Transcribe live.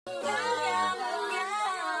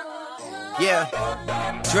Yeah,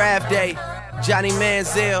 draft day, Johnny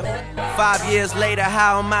Manziel. 5 years later,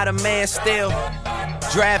 how am I the man still?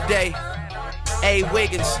 Draft day, A.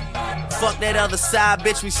 Wiggins. Fuck that other side,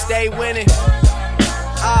 bitch, we stay winning.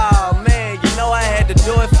 Oh man, you know I had to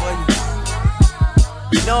do it for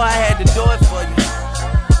you. You know I had to do it for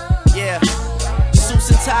you. Yeah, suits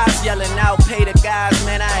and ties yelling out, pay the guys,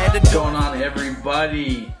 man, I had to do it. What's going on,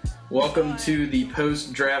 everybody? Welcome to the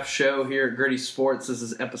post-draft show here at Gritty Sports. This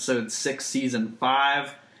is episode 6, season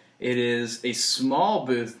 5. It is a small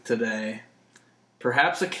booth today,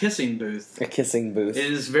 perhaps a kissing booth. A kissing booth. It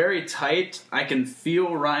is very tight. I can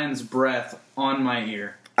feel Ryan's breath on my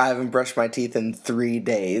ear. I haven't brushed my teeth in 3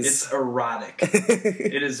 days. It's erotic.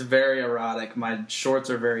 It is very erotic. My shorts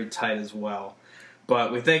are very tight as well.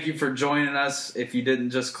 But we thank you for joining us. If you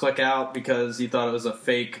didn't just click out because you thought it was a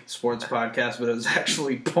fake sports podcast, but it was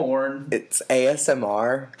actually porn. It's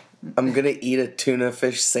ASMR. I'm going to eat a tuna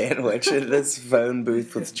fish sandwich in this phone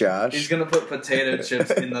booth with Josh. He's going to put potato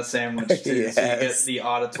chips in the sandwich, too, Yes. so you get the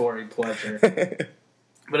auditory pleasure.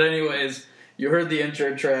 But anyways, you heard the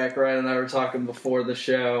intro track. Ryan and I were talking before the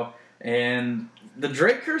show, and the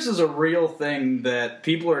Drake curse is a real thing that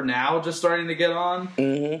people are now just starting to get on,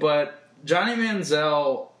 but Johnny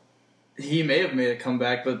Manziel, he may have made a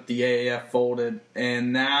comeback, but the AAF folded.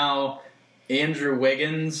 And now Andrew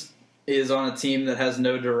Wiggins is on a team that has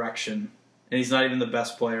no direction. And he's not even the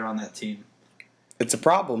best player on that team. It's a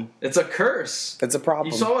problem. It's a curse. It's a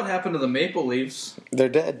problem. You saw what happened to the Maple Leafs. They're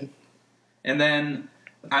dead. And then,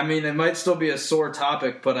 I mean, it might still be a sore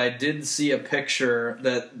topic, but I did see a picture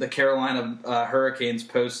that the Carolina Hurricanes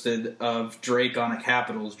posted of Drake on a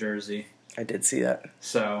Capitals jersey. I did see that.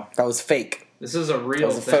 So That was fake. this is a real That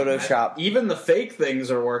was a thing. Photoshop. Even the fake things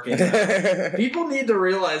are working now. People need to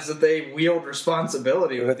realize that they wield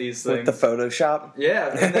responsibility with these things. With the Photoshop?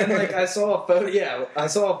 Yeah, and then like I saw a photo. Yeah, I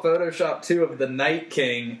saw a Photoshop too of the Night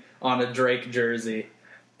King on a Drake jersey.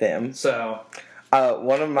 Damn. So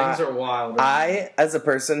One of my... things are wild. I, as a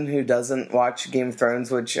person who doesn't watch Game of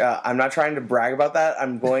Thrones, which I'm not trying to brag about that,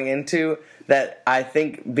 I'm going into that I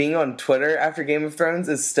think being on Twitter after Game of Thrones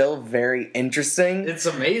is still very interesting. It's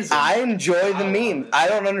amazing. I enjoy the I love meme. it. I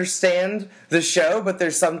don't understand the show, but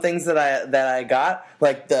there's some things that I got.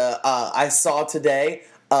 Like I saw today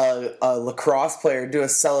a lacrosse player do a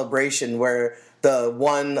celebration where the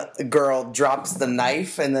one girl drops the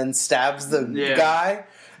knife and then stabs the guy.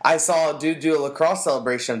 I saw a dude do a lacrosse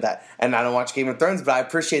celebration of that. And I don't watch Game of Thrones, but I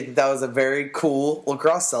appreciate that was a very cool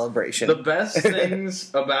lacrosse celebration. The best things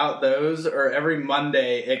about those are every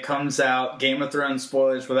Monday it comes out Game of Thrones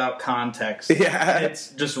spoilers without context. Yeah. And it's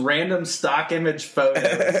just random stock image photos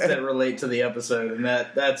that relate to the episode, and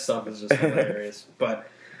that stuff is just hilarious. But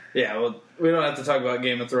yeah, well, we don't have to talk about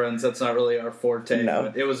Game of Thrones. That's not really our forte. No,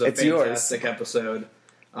 But it was a it's fantastic episode.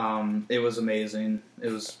 It was amazing. It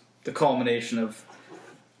was the culmination of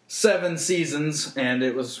 7 seasons, and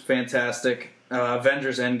it was fantastic.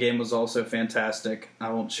 Avengers Endgame was also fantastic.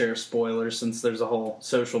 I won't share spoilers since there's a whole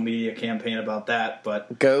social media campaign about that,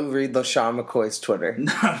 but Go read LaShawn McCoy's Twitter.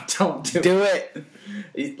 no, don't Do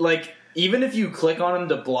it. Like, even if you click on him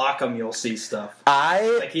to block him, you'll see stuff.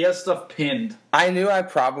 I Like, he has stuff pinned. knew I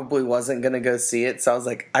probably wasn't going to go see it, so I was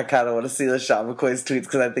like, I kind of want to see LaShawn McCoy's tweets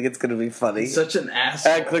because I think it's going to be funny. He's such an And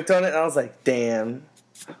asshole. I clicked on it, and I was like, damn.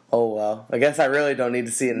 Oh, well. I guess I really don't need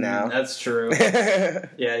to see it now. That's true.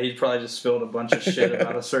 Yeah, he probably just spilled a bunch of shit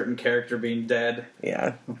about a certain character being dead.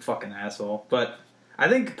 Yeah. Fucking asshole. But I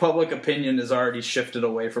think public opinion has already shifted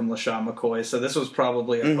away from LaShawn McCoy, so this was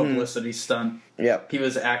probably a publicity stunt. Yep. He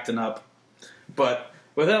was acting up. But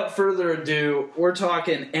without further ado, we're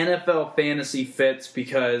talking NFL fantasy fits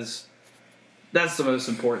because that's the most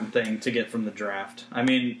important thing to get from the draft. I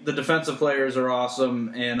mean, the defensive players are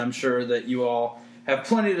awesome, and I'm sure that you all have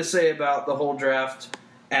plenty to say about the whole draft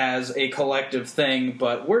as a collective thing,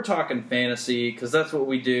 but we're talking fantasy because that's what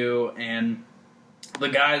we do, and the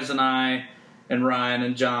guys and I and Ryan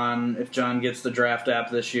and John, if John gets the draft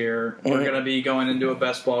app this year, we're going to be going into a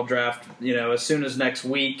best ball draft, as soon as next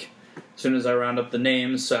week, as soon as I round up the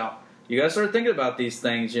names, so you guys start thinking about these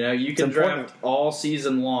things, you can draft all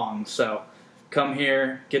season long, so come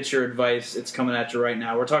here, get your advice, it's coming at you right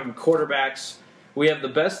now. We're talking quarterbacks. We have the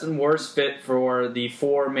best and worst fit for the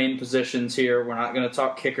 4 main positions here. We're not going to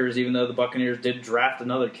talk kickers, even though the Buccaneers did draft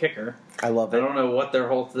another kicker. I love it. I don't know what their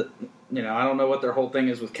whole, I don't know what their whole thing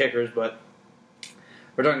is with kickers, but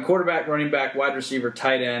we're talking quarterback, running back, wide receiver,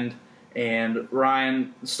 tight end, and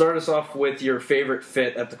Ryan, start us off with your favorite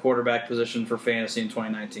fit at the quarterback position for fantasy in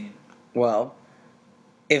 2019. Well,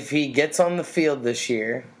 if he gets on the field this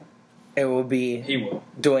year, it will be He will.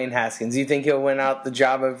 Dwayne Haskins. You think he'll win out the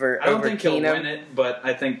job over I don't think Keenum? he'll win it, but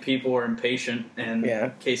I think people are impatient, and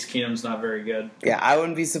Case Keenum's not very good. Yeah, I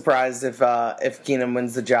wouldn't be surprised if Keenum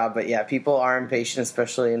wins the job. But yeah, people are impatient,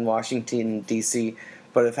 especially in Washington, D.C.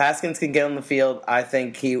 But if Haskins can get on the field, I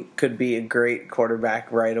think he could be a great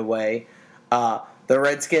quarterback right away. The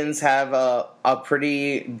Redskins have a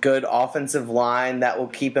pretty good offensive line that will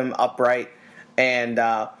keep him upright, and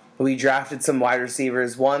we drafted some wide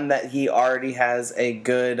receivers. One that he already has a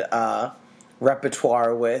good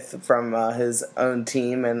repertoire with from his own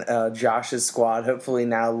team and Josh's squad. Hopefully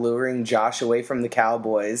now luring Josh away from the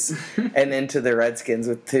Cowboys and into the Redskins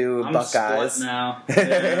with two Buckeyes. Split now.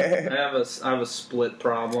 Yeah, I have a split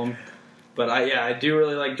problem, but I do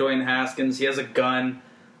really like Dwayne Haskins. He has a gun.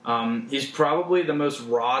 He's probably the most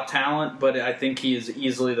raw talent, but I think he is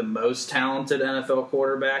easily the most talented NFL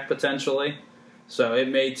quarterback potentially. So it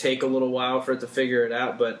may take a little while for it to figure it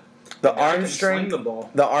out, but the arm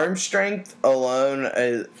strength alone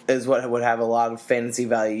is what would have a lot of fantasy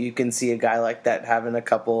value. You can see a guy like that having a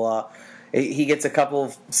couple. He gets a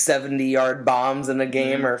couple 70-yard bombs in a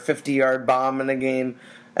game or a 50-yard bomb in a game,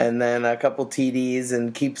 and then a couple TDs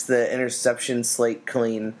and keeps the interception slate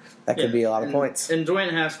clean. That could be a lot of points. And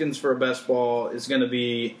Dwayne Haskins for a best ball is going to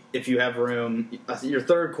be, if you have room, your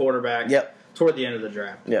third quarterback. Yep. Toward the end of the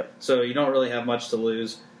draft. Yep. So you don't really have much to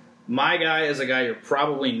lose. My guy is a guy you're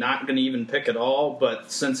probably not going to even pick at all,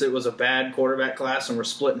 but since it was a bad quarterback class and we're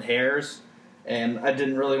splitting hairs, and I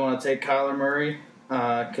didn't really want to take Kyler Murray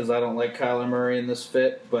because I don't like Kyler Murray in this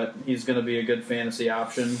fit, but he's going to be a good fantasy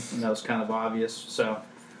option, and that was kind of obvious. So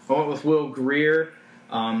I went with Will Grier.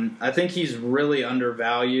 I think he's really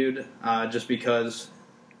undervalued just because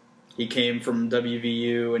he came from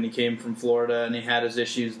WVU and he came from Florida and he had his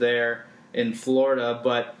issues there in Florida,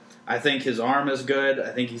 but I think his arm is good.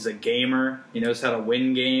 I think he's a gamer. He knows how to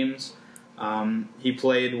win games. He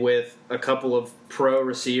played with a couple of pro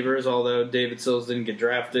receivers, although David Sills didn't get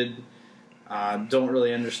drafted. Don't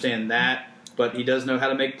really understand that, but he does know how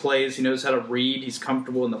to make plays. He knows how to read. He's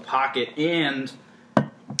comfortable in the pocket, and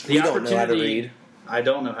you don't know how to read. I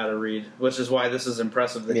don't know how to read, which is why this is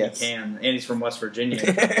impressive that he can. And he's from West Virginia.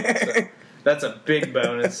 So that's a big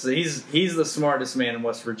bonus. He's the smartest man in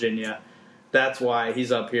West Virginia. That's why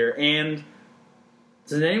he's up here. And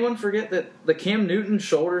did anyone forget that the Cam Newton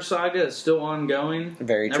shoulder saga is still ongoing?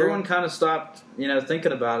 Very true. Everyone kind of stopped,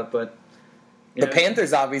 thinking about it, but the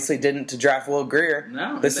Panthers obviously didn't to draft Will Grier.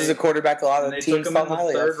 No, this is a quarterback a lot of teams thought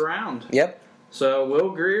highly of. They took him in the third round. Yep. So Will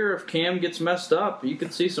Grier, if Cam gets messed up, you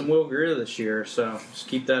could see some Will Grier this year. So just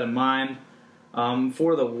keep that in mind.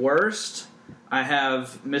 For the worst, I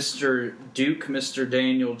have Mr. Duke, Mr.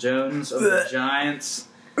 Daniel Jones of the Giants.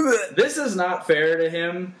 This is not fair to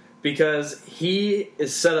him because he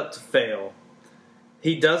is set up to fail.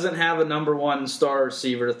 He doesn't have a number one star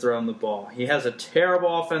receiver to throw him the ball. He has a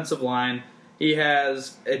terrible offensive line. He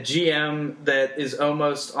has a GM that is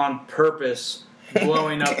almost on purpose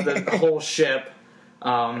blowing up the whole ship.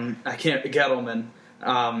 Gettleman.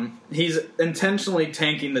 He's intentionally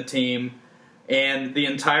tanking the team, and the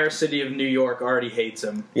entire city of New York already hates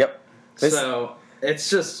him. Yep. So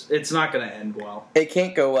it's not going to end well. It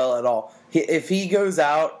can't go well at all. If he goes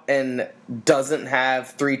out and doesn't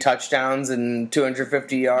have 3 touchdowns and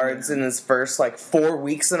 250 yards in his first 4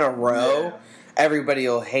 weeks in a row, everybody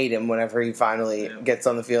will hate him whenever he finally gets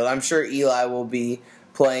on the field. I'm sure Eli will be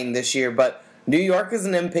playing this year, but New York is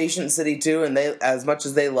an impatient city too, and they, as much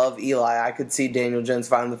as they love Eli, I could see Daniel Jones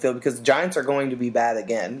finally on the field because the Giants are going to be bad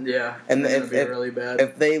again. Yeah, and they're going to be really bad.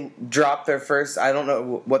 If they drop their first, I don't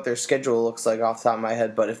know what their schedule looks like off the top of my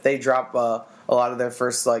head, but if they drop a lot of their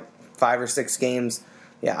first 5 or 6 games,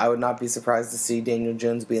 I would not be surprised to see Daniel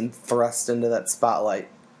Jones being thrust into that spotlight,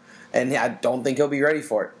 and I don't think he'll be ready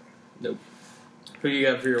for it. Nope. Who you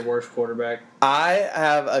got for your worst quarterback? I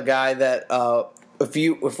have a guy that. If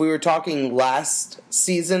we were talking last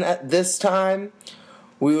season at this time,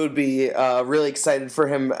 we would be really excited for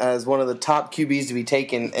him as one of the top QBs to be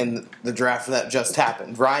taken in the draft that just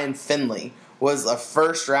happened. Ryan Finley was a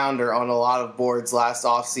first-rounder on a lot of boards last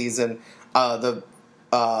offseason. The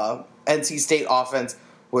NC State offense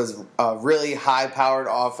was a really high-powered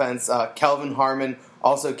offense. Kelvin Harmon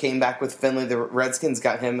also came back with Finley. The Redskins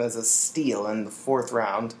got him as a steal in the 4th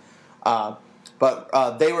round.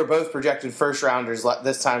 But they were both projected first-rounders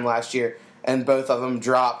this time last year, and both of them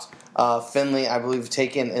dropped. Finley, I believe,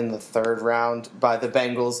 taken in the 3rd round by the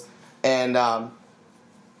Bengals. And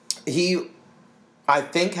he, I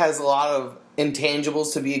think, has a lot of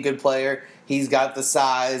intangibles to be a good player. He's got the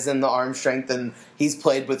size and the arm strength, and he's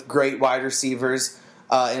played with great wide receivers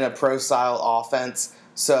in a pro-style offense.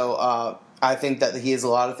 So I think that he has a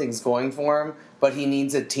lot of things going for him, but he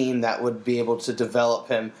needs a team that would be able to develop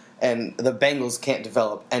him. And the Bengals can't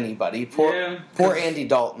develop anybody. Poor Andy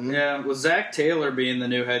Dalton. Yeah, with Zach Taylor being the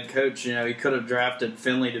new head coach, he could have drafted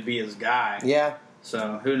Finley to be his guy. Yeah.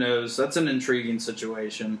 So, who knows? That's an intriguing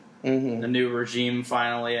situation. Mm-hmm. A new regime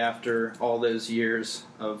finally after all those years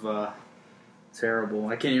of terrible.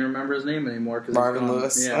 I can't even remember his name anymore. Marvin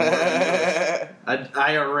Lewis. Yeah, Marvin Lewis.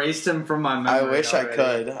 I erased him from my memory. I wish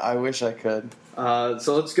I could.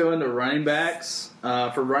 So let's go into running backs.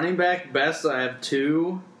 For running back best, I have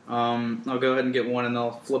two. I'll go ahead and get one, and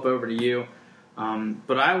I'll flip over to you.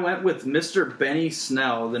 But I went with Mr. Benny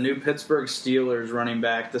Snell, the new Pittsburgh Steelers running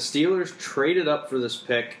back. The Steelers traded up for this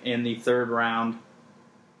pick in the 3rd round.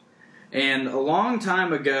 And a long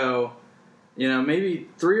time ago, maybe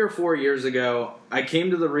 3 or 4 years ago, I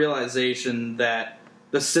came to the realization that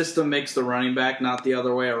the system makes the running back, not the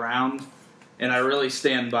other way around. And I really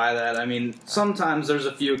stand by that. I mean, sometimes there's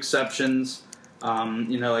a few exceptions,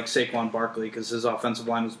 like Saquon Barkley, because his offensive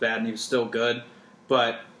line was bad and he was still good.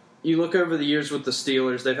 But you look over the years with the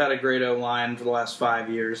Steelers, they've had a great O-line for the last 5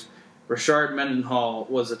 years. Rashard Mendenhall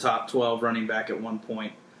was a top 12 running back at one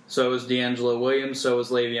point. So was D'Angelo Williams, so was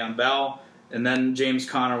Le'Veon Bell, and then James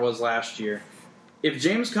Conner was last year. If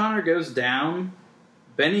James Conner goes down,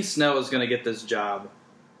 Benny Snell is going to get this job.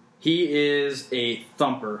 He is a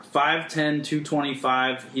thumper. 5'10",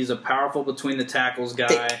 225. He's a powerful between the tackles guy.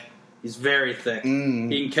 Thick. He's very thick. He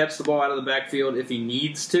can catch the ball out of the backfield if he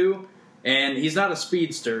needs to, and he's not a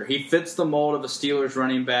speedster. He fits the mold of a Steelers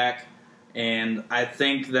running back. And I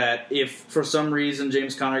think that if, for some reason,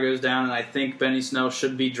 James Conner goes down, and I think Benny Snell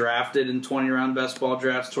should be drafted in 20-round best ball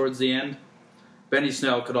drafts towards the end, Benny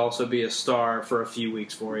Snell could also be a star for a few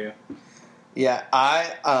weeks for you. Yeah,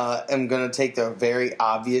 I am going to take the very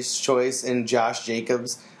obvious choice in Josh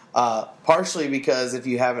Jacobs, partially because if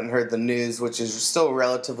you haven't heard the news, which is still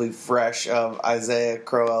relatively fresh, of Isaiah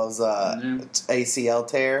Crowell's ACL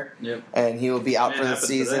tear, and he will be out for the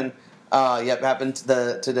season. Today. Happened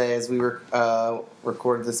today as we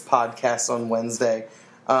recorded this podcast on Wednesday.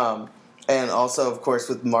 And also, of course,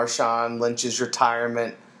 with Marshawn Lynch's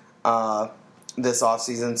retirement this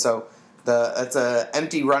offseason. So it's an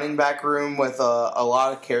empty running back room with a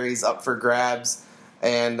lot of carries up for grabs.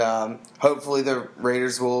 And hopefully the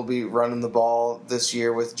Raiders will be running the ball this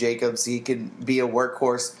year with Jacobs. He could be a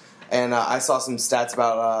workhorse. And I saw some stats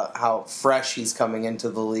about how fresh he's coming into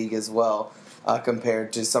the league as well.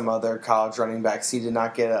 Compared to some other college running backs. He did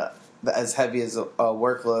not get as heavy as a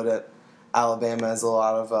workload at Alabama as a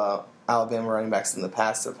lot of Alabama running backs in the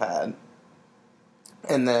past have had.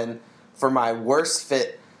 And then for my worst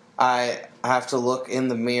fit, I have to look in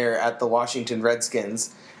the mirror at the Washington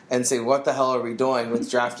Redskins and say, what the hell are we doing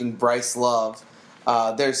with drafting Bryce Love?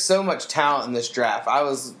 There's so much talent in this draft. I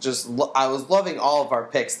was loving all of our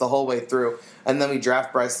picks the whole way through, and then we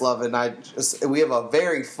draft Bryce Love, and we have a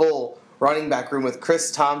very full running back room with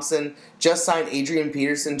Chris Thompson, just signed Adrian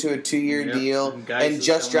Peterson to a 2-year deal, and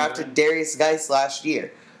just drafted Darius Geis last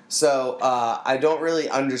year. So I don't really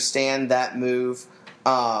understand that move.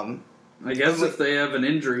 I guess if they have an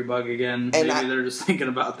injury bug again, maybe they're just thinking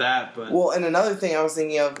about that. But well, and another thing I was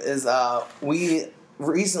thinking of is we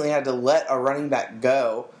recently had to let a running back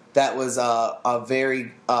go that was a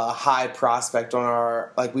very high prospect on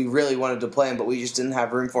our, we really wanted to play him, but we just didn't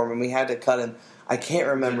have room for him, and we had to cut him. I can't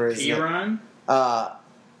remember his name.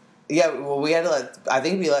 Yeah, well, we had to I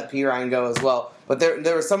think we let P. Ryan go as well. But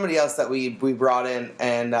there was somebody else that we brought in,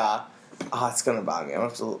 and it's going to bother me. I'm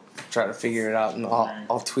going to have to try to figure it out, and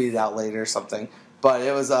I'll tweet it out later or something. But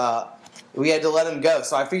it was, we had to let him go.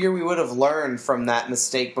 So I figured we would have learned from that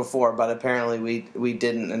mistake before, but apparently we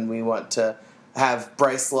didn't, and we want to have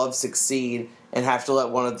Bryce Love succeed and have to let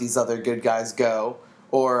one of these other good guys go,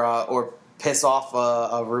 or piss off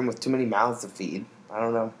a room with too many mouths to feed. I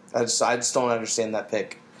don't know. I just don't understand that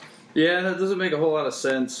pick. Yeah, that doesn't make a whole lot of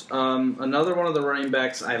sense. Another one of the running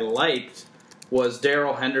backs I liked was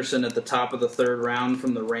Darrell Henderson at the top of the 3rd round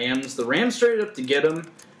from the Rams. The Rams traded up to get him,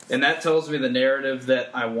 and that tells me the narrative that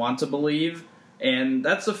I want to believe. And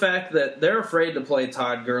that's the fact that they're afraid to play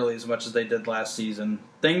Todd Gurley as much as they did last season.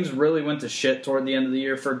 Things really went to shit toward the end of the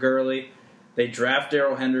year for Gurley. They draft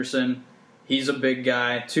Darrell Henderson. He's a big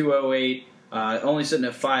guy, 208. Only sitting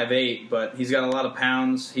at 5'8", but he's got a lot of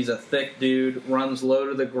pounds. He's a thick dude, runs low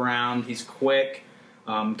to the ground. He's quick,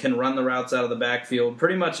 can run the routes out of the backfield.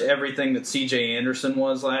 Pretty much everything that C.J. Anderson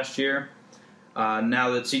was last year. Now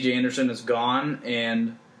that C.J. Anderson is gone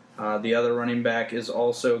and the other running back is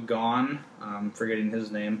also gone, I'm forgetting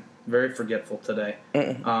his name. very forgetful today.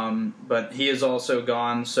 But he is also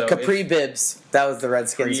gone. So Capri Bibbs. That was the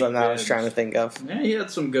Redskins Capri one that I was Bibbs. trying to think of. Yeah, he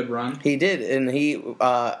had some good run. He did, and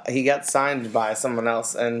he got signed by someone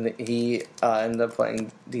else, and he ended up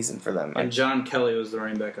playing decent for them. And John Kelly was the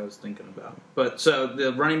running back I was thinking about. But so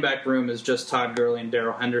the running back room is just Todd Gurley and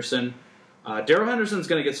Darrell Henderson. Darrell Henderson's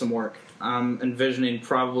going to get some work. I'm envisioning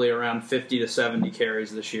probably around 50 to 70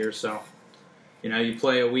 carries this year. So, you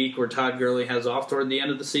play a week where Todd Gurley has off toward the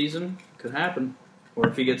end of the season. Could happen. Or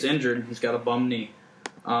if he gets injured, he's got a bum knee.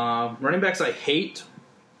 Running backs I hate.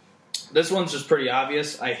 This one's just pretty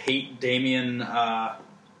obvious. I hate Damian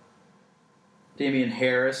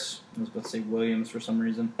Harris. I was about to say Williams for some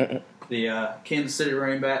reason. The Kansas City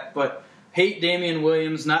running back. But hate Damian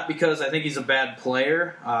Williams, not because I think he's a bad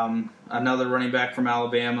player. Another running back from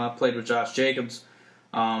Alabama, played with Josh Jacobs.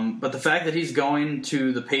 But the fact that he's going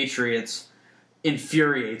to the Patriots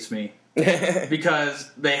infuriates me.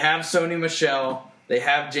 Because they have Sony Michel, they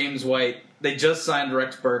have James White, they just signed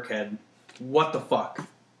Rex Burkhead. What the fuck?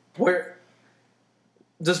 Where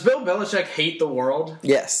does Bill Belichick hate the world?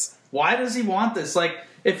 Yes. Why does he want this? Like,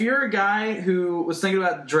 if you're a guy who was thinking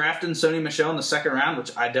about drafting Sony Michel in the second round,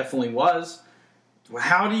 which I definitely was,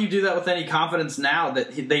 how do you do that with any confidence now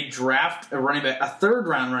that they draft a running back, a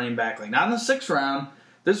third-round running back, like not in the sixth round?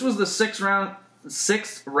 This was the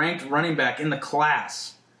sixth-ranked running back in the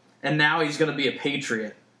class, and now he's going to be a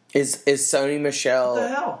Patriot. Is Sony Michel What the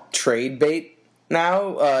hell? trade bait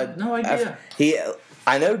now? No idea.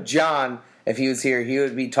 I know John. If he was here, he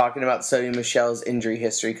would be talking about Sony Michel's injury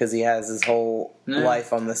history because he has his whole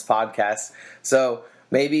life on this podcast. So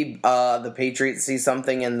maybe the Patriots see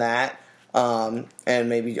something in that and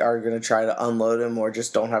maybe are going to try to unload him or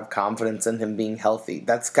just don't have confidence in him being healthy.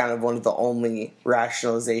 That's kind of one of the only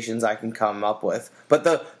rationalizations I can come up with. But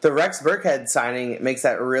the Rex Burkhead signing makes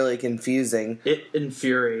that really confusing. It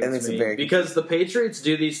infuriates me because the Patriots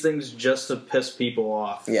do these things just to piss people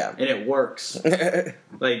off. Yeah. And it works.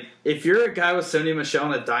 Like, if you're a guy with Sony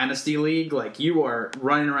Michel in a dynasty league, like, you are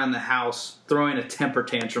running around the house throwing a temper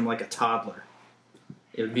tantrum like a toddler.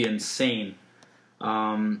 It would be insane.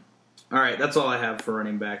 All right, that's all I have for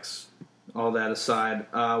running backs. All that aside.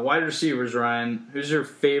 Wide receivers, Ryan. Who's your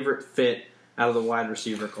favorite fit out of the wide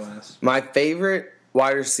receiver class? My favorite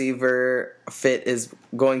wide receiver fit is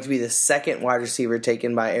going to be the second wide receiver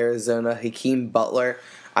taken by Arizona, Hakeem Butler.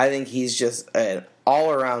 I think he's just an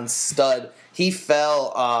all-around stud. He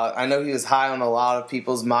fell. I know he was high on a lot of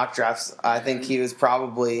people's mock drafts. I think he was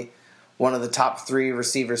probably one of the top 3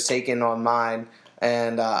 receivers taken on mine.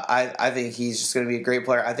 And I think he's just going to be a great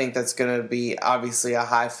player. I think that's going to be obviously a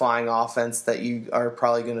high-flying offense that you are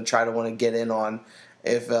probably going to try to want to get in on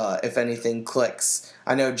if anything clicks.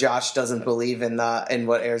 I know Josh doesn't believe in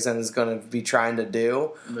what Arizona is going to be trying to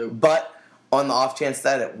do, but on the off chance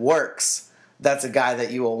that it works, that's a guy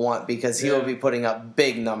that you will want because he will be putting up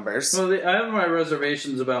big numbers. Well, I have my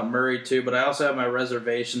reservations about Murray too, but I also have my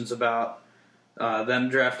reservations about them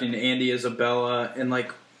drafting Andy Isabella and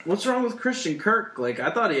like. What's wrong with Christian Kirk? Like, I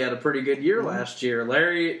thought he had a pretty good year last year.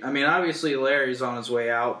 Obviously Larry's on his way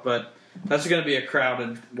out, but that's going to be a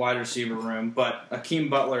crowded wide receiver room. But Hakeem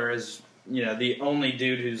Butler is, the only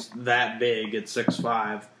dude who's that big at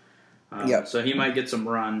 6'5". So he might get some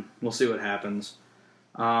run. We'll see what happens.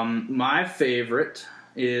 My favorite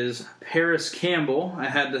is Paris Campbell. I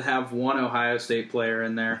had to have one Ohio State player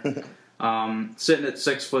in there. Sitting at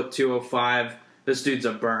 6'2", 205. This dude's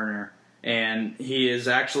a burner. And he is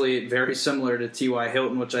actually very similar to T.Y.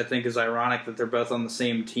 Hilton, which I think is ironic that they're both on the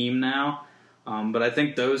same team now. But I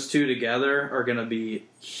think those two together are going to be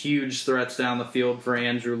huge threats down the field for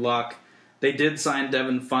Andrew Luck. They did sign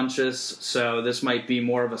Devin Funchess, so this might be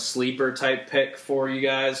more of a sleeper type pick for you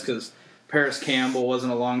guys because Paris Campbell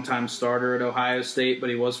wasn't a long-time starter at Ohio State,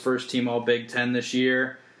 but he was first-team All-Big Ten this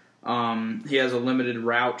year. He has a limited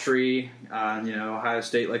route tree. Ohio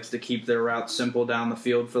State likes to keep their routes simple down the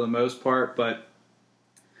field for the most part, but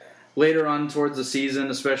later on towards the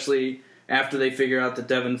season, especially after they figure out that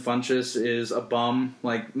Devin Funchess is a bum,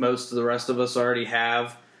 like most of the rest of us already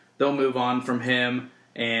have, they'll move on from him,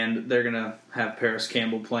 and they're going to have Paris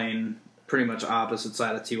Campbell playing pretty much opposite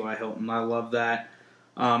side of T.Y. Hilton. I love that.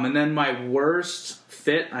 And then my worst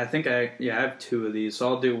fit, I think I have 2 of these, so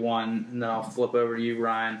I'll do one, and then I'll flip over to you,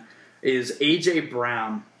 Ryan, is A.J.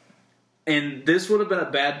 Brown. And this would have been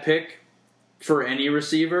a bad pick for any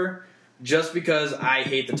receiver just because I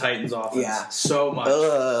hate the Titans offense so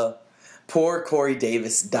much. Poor Corey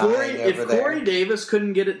Davis dying over there. If Corey Davis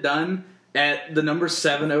couldn't get it done at the number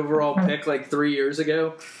 7 overall pick like 3 years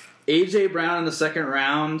ago, A.J. Brown in the second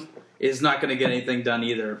round is not going to get anything done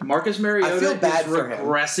either. Marcus Mariota is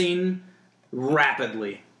regressing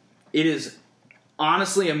rapidly. it is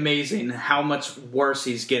honestly amazing how much worse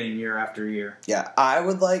he's getting year after year. Yeah, I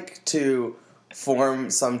would like to form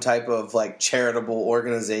some type of like charitable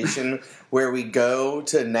organization where we go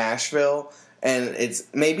to Nashville and it's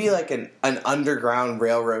maybe like an underground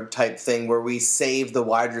railroad type thing where we save the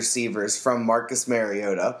wide receivers from Marcus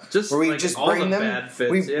Mariota. Just where we like just all bring the them, bad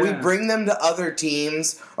fits, we bring them to other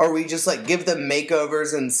teams, or we just like give them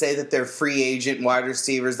makeovers and say that they're free agent wide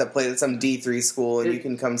receivers that played at some D3 school and you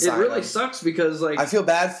can come sign It really them. sucks because like I feel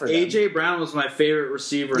bad for them. AJ Brown was my favorite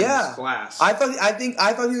receiver in this class. I thought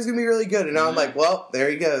he was gonna be really good, and now I'm like, well, there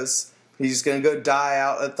he goes. He's just gonna go die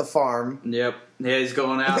out at the farm. Yep. Yeah, he's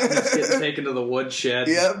going out. He's getting taken to the woodshed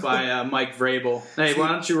by Mike Vrabel. Hey, why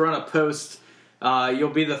don't you run a post? You'll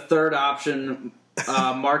be the third option.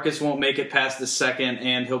 Marcus won't make it past the second,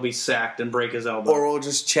 and he'll be sacked and break his elbow. Or we'll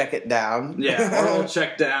just check it down. Yeah, or we'll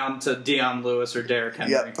check down to Deion Lewis or Derrick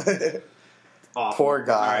Henry. Yep. Awful. Poor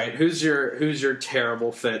guy. All right, who's your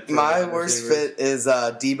terrible fit? My worst fit is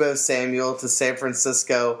Deebo Samuel to San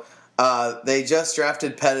Francisco. They just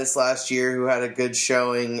drafted Pettis last year, who had a good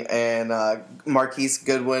showing, and Marquise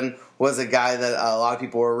Goodwin was a guy that a lot of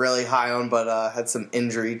people were really high on, but had some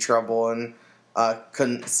injury trouble and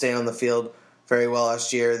couldn't stay on the field very well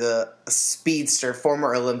last year. The speedster,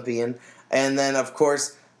 former Olympian, and then of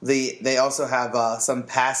course they also have some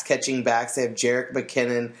pass catching backs. They have Jerick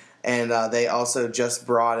McKinnon, and they also just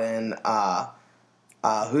brought in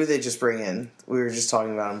who did they just bring in? We were just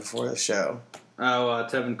talking about him before the show. Oh,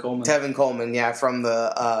 Tevin Coleman. Tevin Coleman, yeah, from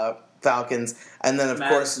the Falcons, and then of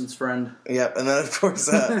Madison's friend. Yep, and then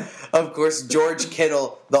of course, George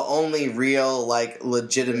Kittle, the only real like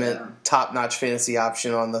legitimate top-notch fantasy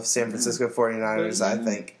option on the San Francisco 49ers, I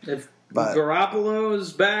think. If Garoppolo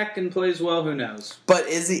is back and plays well, who knows? But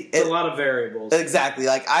is he? It's a lot of variables. Exactly.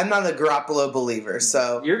 Like I'm not a Garoppolo believer,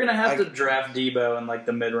 so you're gonna have to draft Deebo in like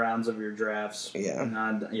the mid rounds of your drafts. Yeah, and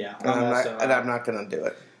I'm not gonna do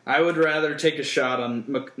it. I would rather take a shot on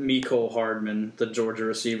Mecole Hardman, the Georgia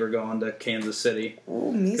receiver, going to Kansas City.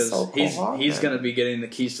 Because he's going to be getting the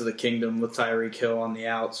keys to the kingdom with Tyreek Hill on the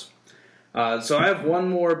outs. So I have one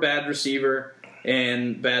more bad receiver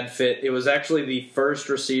and bad fit. It was actually the first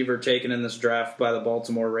receiver taken in this draft by the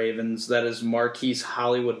Baltimore Ravens. That is Marquise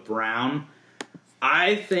Hollywood Brown.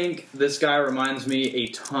 I think this guy reminds me a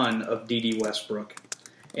ton of D.D. Westbrook.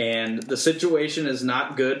 And the situation is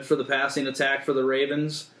not good for the passing attack for the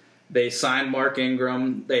Ravens. They signed Mark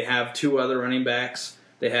Ingram. They have two other running backs.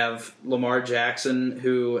 They have Lamar Jackson,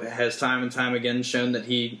 who has time and time again shown that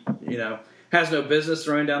he, has no business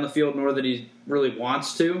throwing down the field, nor that he really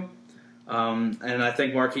wants to. And I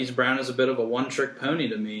think Marquise Brown is a bit of a one-trick pony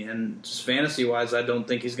to me. And just fantasy-wise, I don't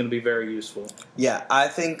think he's going to be very useful. Yeah, I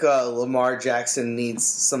think Lamar Jackson needs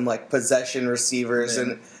some like possession receivers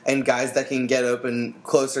and guys that can get open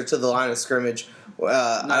closer to the line of scrimmage.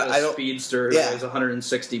 Not a speedster who weighs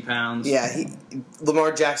 160 pounds. Yeah,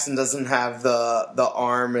 Lamar Jackson doesn't have the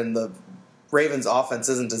arm, and the Ravens' offense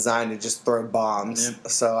isn't designed to just throw bombs. Yep.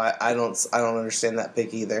 So I don't understand that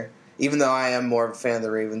pick either. Even though I am more of a fan of the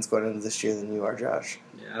Ravens going into this year than you are, Josh.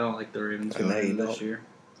 Yeah, I don't like the Ravens going into this year.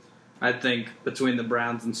 I think between the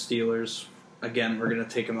Browns and Steelers, again, we're going to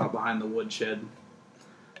take them out behind the woodshed.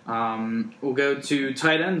 We'll go to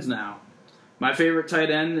tight ends now. My favorite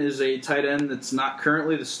tight end is a tight end that's not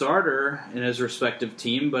currently the starter in his respective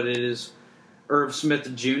team, but it is Irv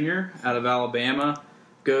Smith Jr. out of Alabama.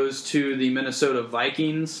 Goes to the Minnesota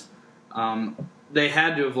Vikings. They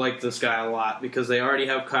had to have liked this guy a lot because they already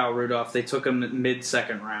have Kyle Rudolph. They took him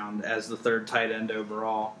mid-second round as the third tight end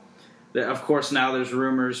overall. Of course, now there's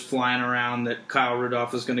rumors flying around that Kyle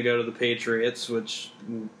Rudolph is going to go to the Patriots, which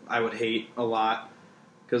I would hate a lot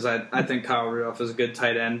because I think Kyle Rudolph is a good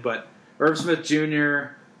tight end, but Irv Smith Jr.,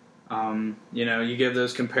 you give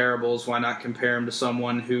those comparables. Why not compare him to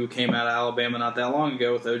someone who came out of Alabama not that long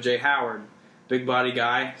ago with O.J. Howard? Big body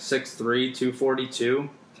guy, 6'3", 242.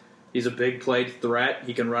 He's a big play threat.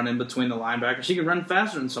 He can run in between the linebackers. He can run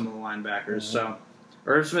faster than some of the linebackers. So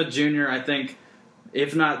Irv Smith Jr., I think,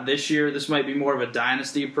 if not this year, this might be more of a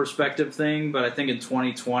dynasty perspective thing, but I think in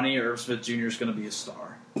 2020, Irv Smith Jr. is going to be a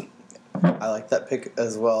star. I like that pick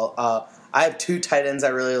as well. I have two tight ends I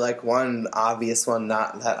really like. One obvious one,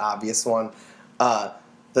 not that obvious one.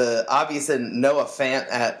 The obvious and Noah Fant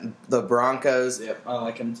at the Broncos. Yep, I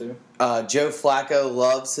like him too. Joe Flacco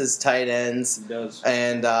loves his tight ends. He does.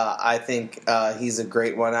 And I think he's a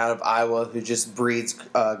great one out of Iowa who just breeds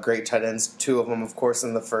great tight ends. Two of them, of course,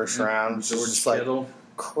 in the first round. George Kittle.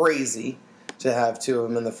 Crazy to have two of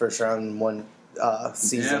them in the first round in one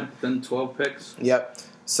season. Yeah, been 12 picks. Yep.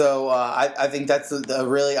 So I think that's a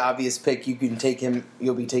really obvious pick. You can take him.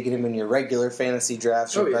 You'll be taking him in your regular fantasy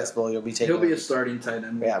drafts or best ball. You'll be taking. He'll be a starting tight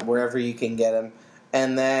end. Yeah, wherever you can get him.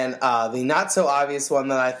 And then the not so obvious one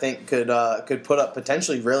that I think could put up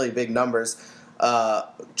potentially really big numbers.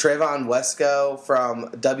 Trayvon Wesco from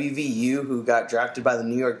WVU, who got drafted by the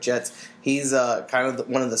New York Jets. He's kind of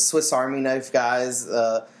one of the Swiss Army knife guys,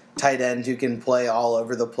 tight end who can play all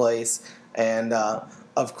over the place. And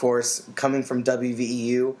of course, coming from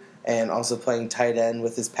WVU and also playing tight end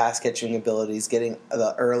with his pass catching abilities, getting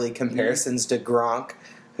the early comparisons to Gronk.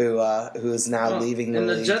 Who is now leaving the league.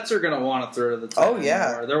 And the Jets are going to want to throw to the tight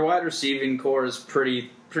end more. Their wide receiving core is pretty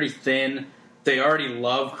thin. They already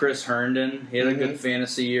love Chris Herndon. He had a good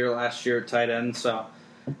fantasy year last year at tight end. So,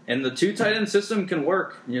 and the two tight end system can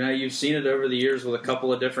work. You've seen it over the years with a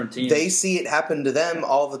couple of different teams. They see it happen to them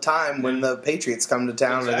all the time when the Patriots come to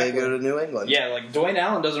town or they go to New England. Yeah, like Dwayne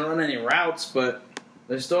Allen doesn't run any routes, but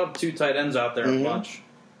they still have two tight ends out there a bunch.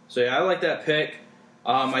 So yeah, I like that pick.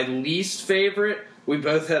 My least favorite. We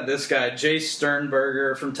both had this guy, Jace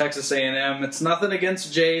Sternberger from Texas A&M. It's nothing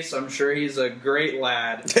against Jace. I'm sure he's a great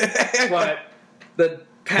lad. But the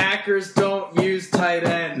Packers don't use tight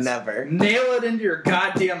ends. Never. Nail it into your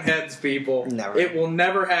goddamn heads, people. Never. It will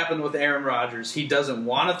never happen with Aaron Rodgers. He doesn't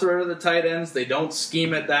want to throw to the tight ends. They don't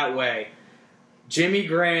scheme it that way. Jimmy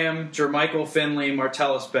Graham, Jermichael Finley,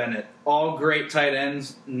 Martellus Bennett, all great tight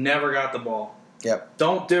ends, never got the ball. Yep.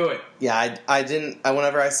 Don't do it. Yeah, I didn't.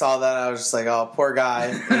 Whenever I saw that, I was just like, "Oh, poor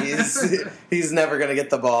guy. He's never gonna get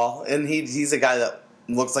the ball." And he's a guy that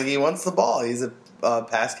looks like he wants the ball. He's a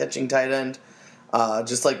pass catching tight end,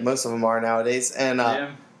 just like most of them are nowadays. And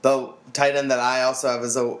the tight end that I also have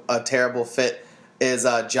as a terrible fit is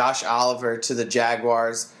Josh Oliver to the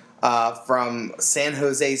Jaguars from San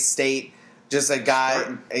Jose State. Just a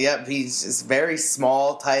guy. Yep, he's just very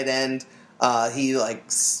small tight end. He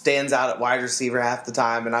stands out at wide receiver half the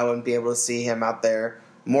time, and I wouldn't be able to see him out there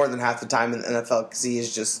more than half the time in the NFL because he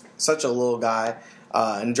is just such a little guy.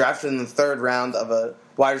 And drafted in the third round of a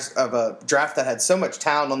draft that had so much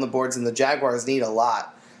talent on the boards, and the Jaguars need a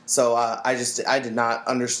lot. So I did not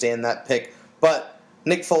understand that pick. But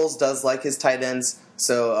Nick Foles does like his tight ends,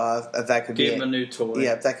 so if that could give him a new toy.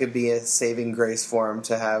 Yeah, if that could be a saving grace for him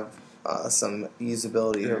to have some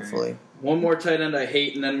usability, hopefully. One more tight end I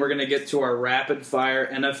hate, and then we're going to get to our rapid-fire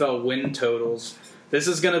NFL win totals. This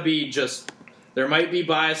is going to be there might be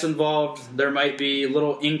bias involved. There might be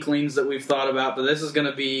little inklings that we've thought about, but this is going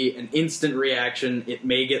to be an instant reaction. It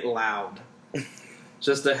may get loud.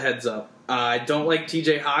 Just a heads up. I don't like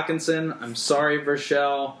TJ Hawkinson. I'm sorry,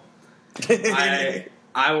 Vershel.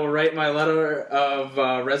 I will write my letter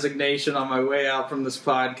of resignation on my way out from this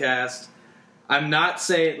podcast. I'm not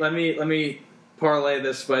saying... Let me parlay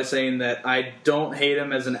this by saying that I don't hate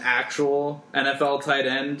him as an actual NFL tight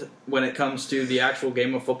end when it comes to the actual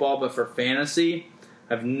game of football, but for fantasy,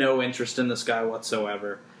 I have no interest in this guy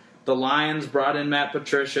whatsoever. The Lions brought in Matt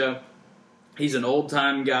Patricia. He's an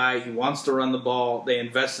old-time guy. He wants to run the ball. They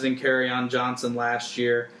invested in Kerryon Johnson last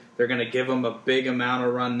year. They're going to give him a big amount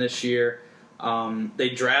of run this year. They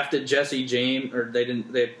drafted Jesse James, or they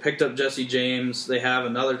didn't. They picked up Jesse James. They have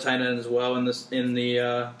another tight end as well in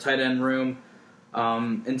the tight end room.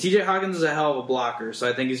 And TJ Hawkins is a hell of a blocker, so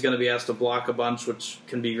I think he's going to be asked to block a bunch, which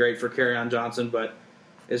can be great for Kerryon Johnson. But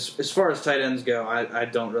as far as tight ends go, I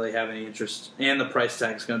don't really have any interest. And the price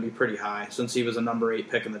tag is going to be pretty high since he was a number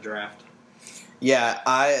 8 pick in the draft. Yeah,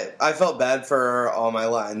 I felt bad for all my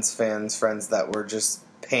Lions friends that were just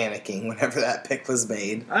panicking whenever that pick was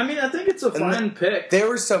made. I mean, I think it's a fine pick. There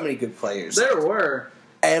were so many good players. There were.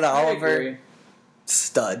 Ed Oliver,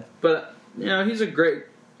 stud. But, he's a great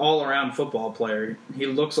all-around football player. He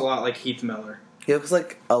looks a lot like Heath Miller. He looks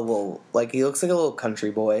like a little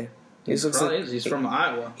country boy. He's from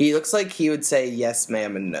Iowa. He looks like he would say yes,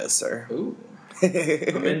 ma'am, and no, sir. Ooh,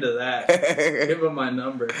 I'm into that. Give him my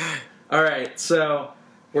number. All right, so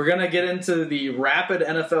we're gonna get into the rapid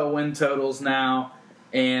NFL win totals now,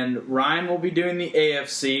 and Ryan will be doing the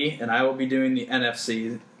AFC, and I will be doing the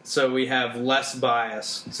NFC. So we have less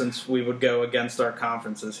bias since we would go against our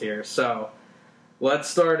conferences here. So let's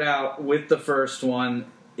start out with the first one.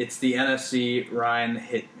 It's the NFC. Ryan,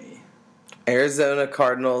 hit me. Arizona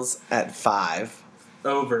Cardinals at 5.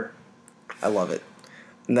 Over. I love it.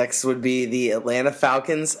 Next would be the Atlanta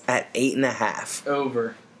Falcons at 8.5.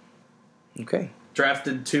 Over. Okay.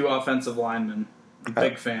 Drafted 2 offensive linemen.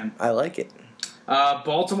 Big fan. I like it.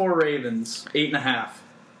 Baltimore Ravens, 8.5.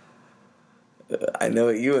 I know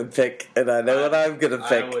what you would pick, and I know what I'm going to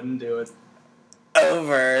pick. I wouldn't do it.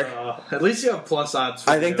 Over. At least you have plus odds.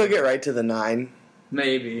 I think they'll get right to the 9.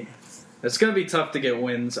 Maybe. It's going to be tough to get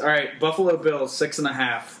wins. All right, Buffalo Bills,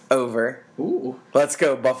 6.5. Over. Ooh. Let's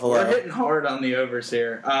go, Buffalo. We're hitting hard on the overs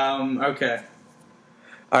here. Okay.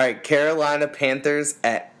 All right, Carolina Panthers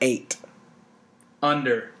at 8.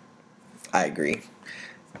 Under. I agree.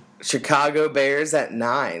 Chicago Bears at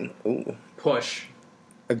 9. Ooh. Push.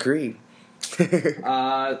 Agreed.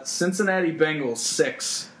 Cincinnati Bengals,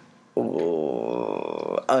 6.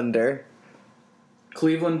 Ooh. Under.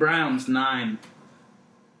 Cleveland Browns, 9.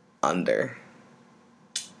 Under.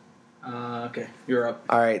 Okay, you're up.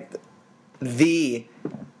 All right. The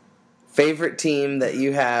favorite team that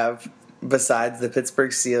you have besides the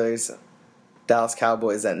Pittsburgh Steelers, Dallas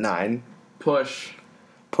Cowboys at 9. Push.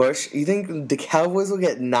 Push. You think the Cowboys will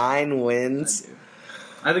get 9 wins?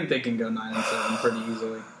 I think they can go 9-7 pretty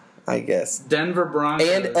easily. I guess. Denver Broncos.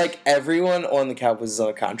 And, like, everyone on the Cowboys is on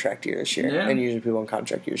a contract year this year. Yeah. And usually people on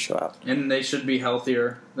contract years show out. And they should be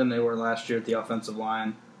healthier than they were last year at the offensive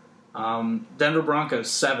line. Denver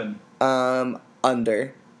Broncos, 7.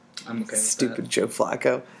 Under. I'm okay with Stupid Joe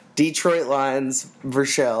Flacco. Detroit Lions,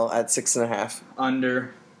 Rochelle at 6.5.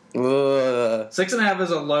 Under. Ugh. 6.5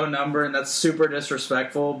 is a low number, and that's super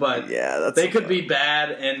disrespectful, but Yeah, that's they could be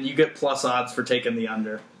bad, and you get plus odds for taking the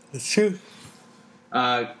under. It's true.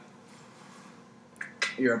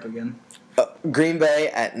 You're up again. Green Bay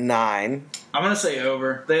at 9. I'm going to say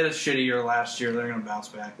over. They had a shitty year last year. They're going to bounce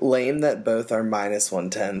back. Lame that both are minus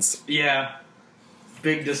 110s. Yeah.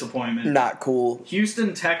 Big disappointment. Not cool.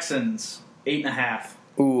 Houston Texans, 8.5.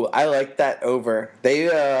 Ooh, I like that over. They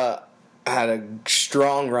had a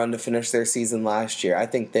strong run to finish their season last year. I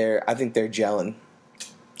think they're gelling.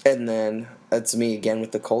 And then that's me again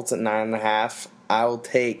with the Colts at 9.5. I will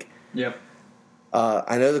take. Yep.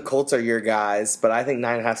 I know the Colts are your guys, but I think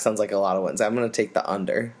 9.5 sounds like a lot of wins. I'm going to take the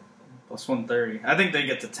under. Plus 130. I think they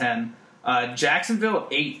get to 10. Jacksonville,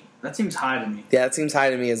 8. That seems high to me. Yeah, it seems high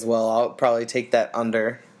to me as well. I'll probably take that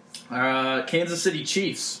under. Kansas City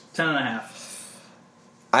Chiefs, 10.5.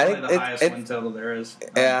 I Probably think the highest win total there is.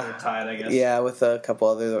 Yeah. They're tied, I guess. Yeah, with a couple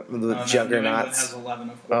other New England juggernauts. has 11,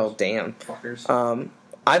 of course. Oh, damn. Fuckers.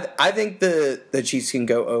 I think the Chiefs can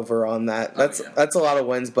go over on that. That's a lot of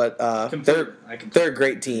wins, but they're a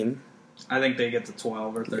great team. I think they get to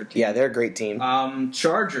 12 or 13. Yeah, they're a great team.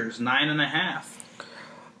 Chargers,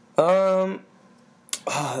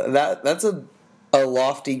 9.5. That's a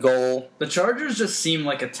lofty goal. The Chargers just seem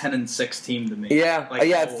like a 10-6 team to me. Yeah, Like,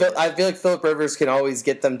 I feel like Phillip Rivers can always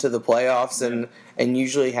get them to the playoffs, and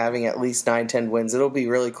usually having at least 9-10 wins. It'll be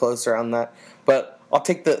really close around that. But I'll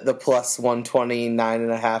take the plus 120,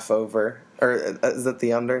 9.5 over. Or is that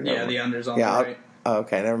the under? Yeah, the under's on the right.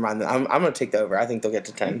 Okay, never mind. I'm going to take the over. I think they'll get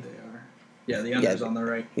to 10. They are. Yeah, the under's on the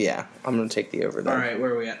right. Yeah, I'm going to take the over there. All right,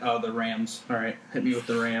 where are we at? Oh, the Rams. All right, hit me with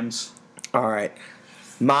the Rams. All right.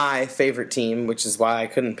 My favorite team, which is why I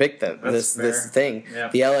couldn't pick them, this thing,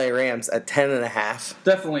 Yep. the LA Rams at 10.5.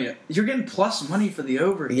 Definitely. You're getting plus money for the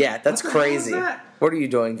over. Yeah, that's What the hell is crazy. that? What are you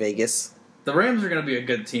doing, Vegas? The Rams are going to be a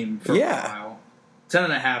good team for a while.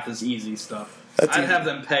 10.5 is easy stuff. That's I'd easy. have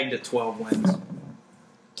them pegged at 12 wins.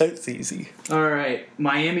 That's easy. All right,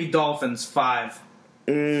 Miami Dolphins, 5.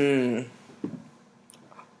 With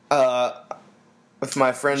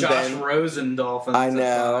my friend Josh Ben. Rosen Dolphins. I at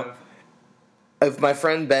know. 5. If my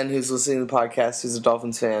friend Ben, who's listening to the podcast, who's a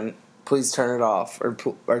Dolphins fan, please turn it off or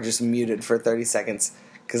just mute it for 30 seconds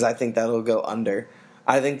because I think that'll go under.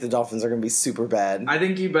 I think the Dolphins are going to be super bad. I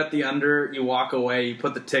think you bet the under, you walk away, you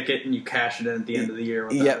put the ticket, and you cash it in at the end of the year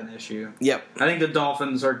without an issue. Yep. I think the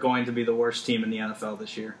Dolphins are going to be the worst team in the NFL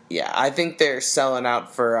this year. Yeah, I think they're selling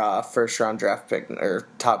out for first round draft pick or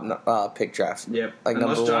top pick draft. Yep. Like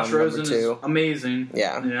Unless number Josh one, Rosen number two. is amazing.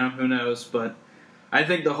 Yeah. You know, who knows? But I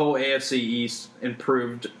think the whole AFC East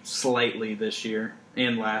improved slightly this year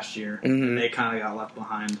and last year. Mm-hmm. And they kind of got left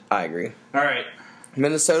behind. I agree. All right.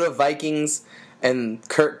 Minnesota Vikings and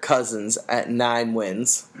Kirk Cousins at 9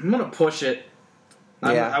 wins. I'm going to push it.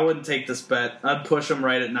 Yeah. I wouldn't take this bet. I'd push them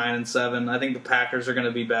right at 9-7. I think the Packers are going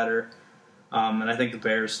to be better. And I think the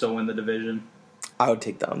Bears still win the division. I would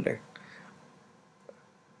take the under.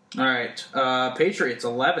 All right. Patriots,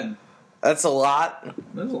 11. That's a lot.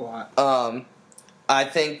 That's a lot. I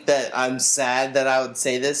think that I'm sad that I would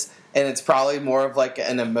say this, and it's probably more of like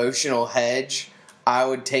an emotional hedge. I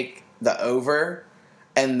would take the over,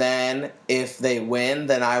 and then if they win,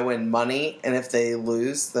 then I win money, and if they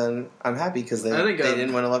lose, then I'm happy because they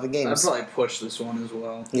didn't win 11 games. I'd probably push this one as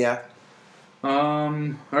well. Yeah. All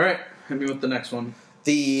right. Hit me with the next one.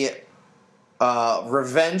 The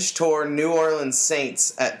revenge tour New Orleans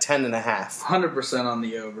Saints at 10.5. 100% on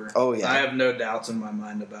the over. Oh, yeah. I have no doubts in my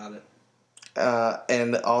mind about it.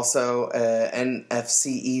 And also NFC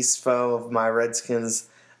East foe of my Redskins,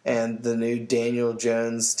 and the new Daniel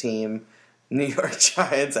Jones team, New York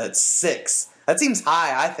Giants, at 6. That seems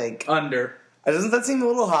high, I think. Under. Doesn't that seem a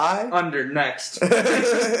little high? Under, next.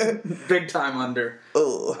 Big time under.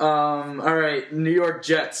 Ugh. All right, New York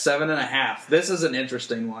Jets, 7.5. This is an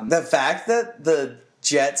interesting one. The fact that the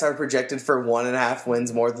Jets are projected for 1.5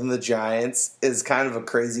 wins more than the Giants is kind of a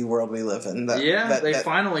crazy world we live in. They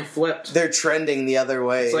finally flipped. They're trending the other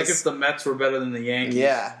way. It's like if the Mets were better than the Yankees.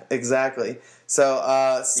 Yeah, exactly. So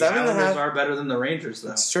 7.5. The Islanders are better than the Rangers, though.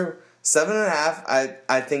 That's true. 7.5,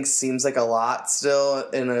 I think seems like a lot still.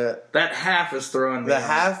 That half is throwing me The off.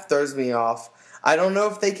 half throws me off. I don't know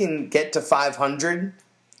if they can get to 500,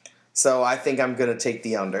 so I think I'm going to take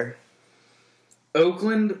the under.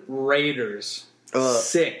 Oakland Raiders,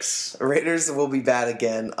 6. Raiders will be bad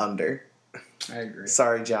again, under. I agree.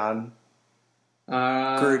 Sorry, John.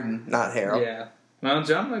 Gruden, not Harold. Yeah. Well,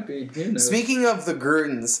 John might be. Who knows? Speaking of the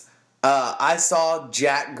Grudens, I saw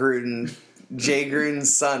Jack Gruden, Jay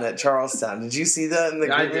Gruden's son, at Charlestown. Did you see that in the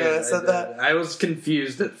group I did. when I said that? I was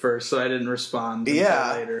confused at first, so I didn't respond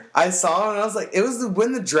until later. I saw him and I was like, it was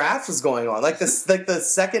when the draft was going on, like the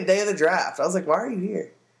second day of the draft. I was like, why are you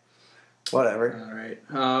here? Whatever. All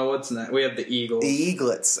right. What's next? We have the Eagles. The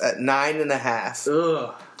Eaglets at 9.5.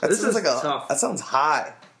 Ugh. This is tough. That sounds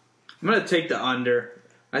high. I'm going to take the under.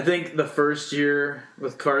 I think the first year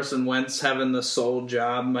with Carson Wentz having the sole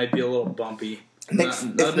job might be a little bumpy. If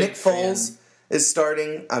Nick Foles is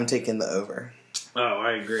starting, I'm taking the over. Oh,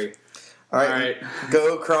 I agree. All right.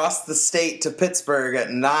 Go across the state to Pittsburgh at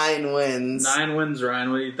 9 wins. 9 wins,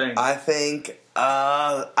 Ryan. What do you think? I think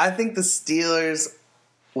the Steelers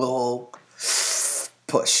will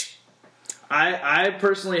push. I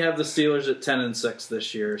personally have the Steelers at 10-6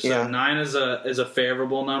 this year, so 9 is a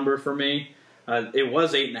favorable number for me. It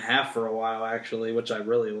was 8.5 for a while, actually, which I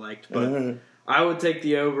really liked. But I would take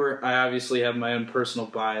the over. I obviously have my own personal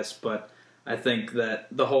bias, but I think that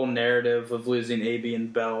the whole narrative of losing AB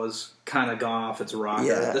and Bell has kind of gone off its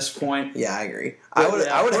rocker at this point. Yeah, I agree. But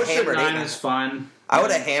I would have hammered 9 is fine. I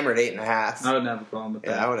would have hammered 8.5. I wouldn't have a problem with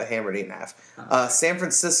that. Yeah, I would have hammered 8.5. San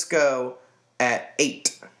Francisco at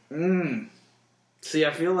 8. See,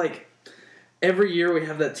 I feel like every year we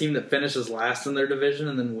have that team that finishes last in their division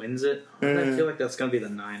and then wins it. I feel like that's going to be the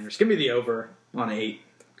Niners. Give me the over on 8.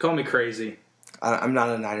 Call me crazy. I'm not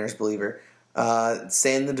a Niners believer.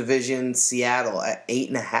 Stay in the division, Seattle at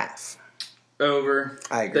 8.5. Over.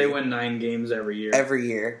 I agree. They win 9 games every year. Every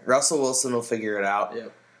year. Russell Wilson will figure it out.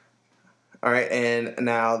 Yep. All right, and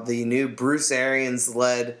now the new Bruce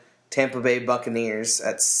Arians-led Tampa Bay Buccaneers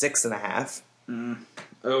at 6.5.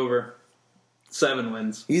 Over. 7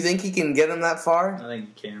 wins. You think he can get him that far? I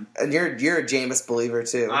think he can. And you're a Jameis believer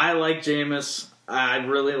too. I like Jameis. I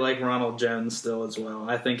really like Ronald Jones still as well.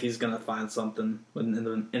 I think he's going to find something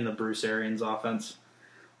in the Bruce Arians offense.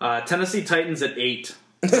 Tennessee Titans at 8.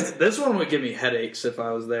 This one would give me headaches if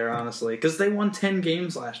I was there, honestly, because they won 10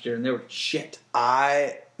 games last year and they were shit.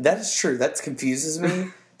 That is true. That confuses me.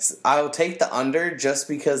 I will take the under just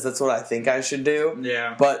because that's what I think I should do.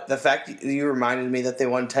 Yeah. But the fact you reminded me that they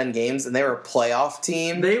won 10 games and they were a playoff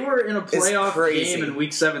team. They were in a playoff game in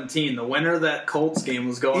Week 17. The winner of that Colts game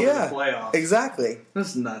was going to the playoffs. Exactly.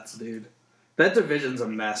 That's nuts, dude. That division's a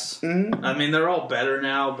mess. Mm-hmm. I mean, they're all better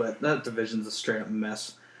now, but that division's a straight-up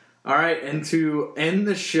mess. All right, and to end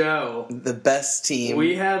the show, the best team.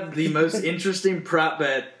 We have the most interesting prop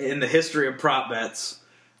bet in the history of prop bets.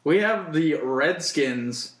 We have the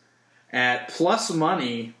Redskins at plus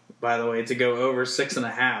money, by the way, to go over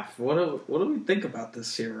 6.5. What do we think about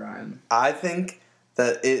this here, Ryan? I think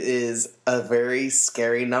that it is a very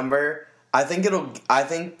scary number. I think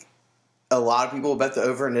a lot of people will bet the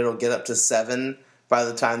over and it'll get up to 7 by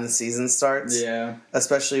the time the season starts. Yeah.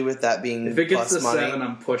 Especially with that being plus money. If it gets to 7,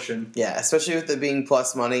 I'm pushing. Yeah, especially with it being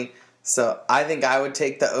plus money. So I think I would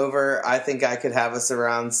take the over. I think I could have us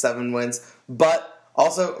around 7 wins. But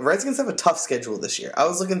also, Redskins have a tough schedule this year. I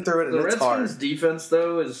was looking through it, and it's hard. The Redskins' defense,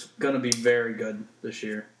 though, is going to be very good this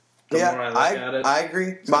year. The more I look at it, I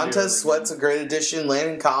agree. Montez Sweat's a great addition.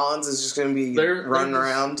 Landon Collins is just going to be running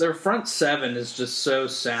around. Their front 7 is just so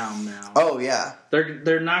sound now. Oh, yeah.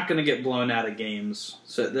 They're not going to get blown out of games.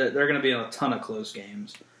 So they're going to be in a ton of close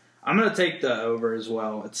games. I'm going to take the over as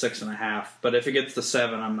well at 6.5. But if it gets to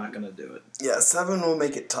 7, I'm not going to do it. Yeah, 7 will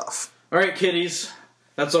make it tough. All right, kiddies.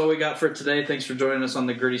 That's all we got for today. Thanks for joining us on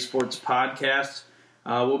the Gritty Sports Podcast.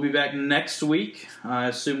 We'll be back next week, I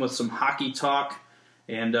assume with some hockey talk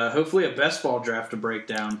and hopefully a best ball draft to break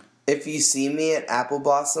down. If you see me at Apple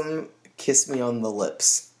Blossom, kiss me on the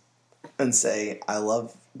lips and say, I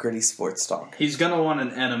love Gritty Sports Talk. He's going to want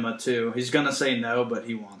an enema, too. He's going to say no, but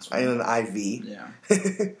he wants one. And an IV. Yeah.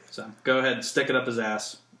 So go ahead, stick it up his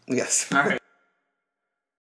ass. Yes. All right.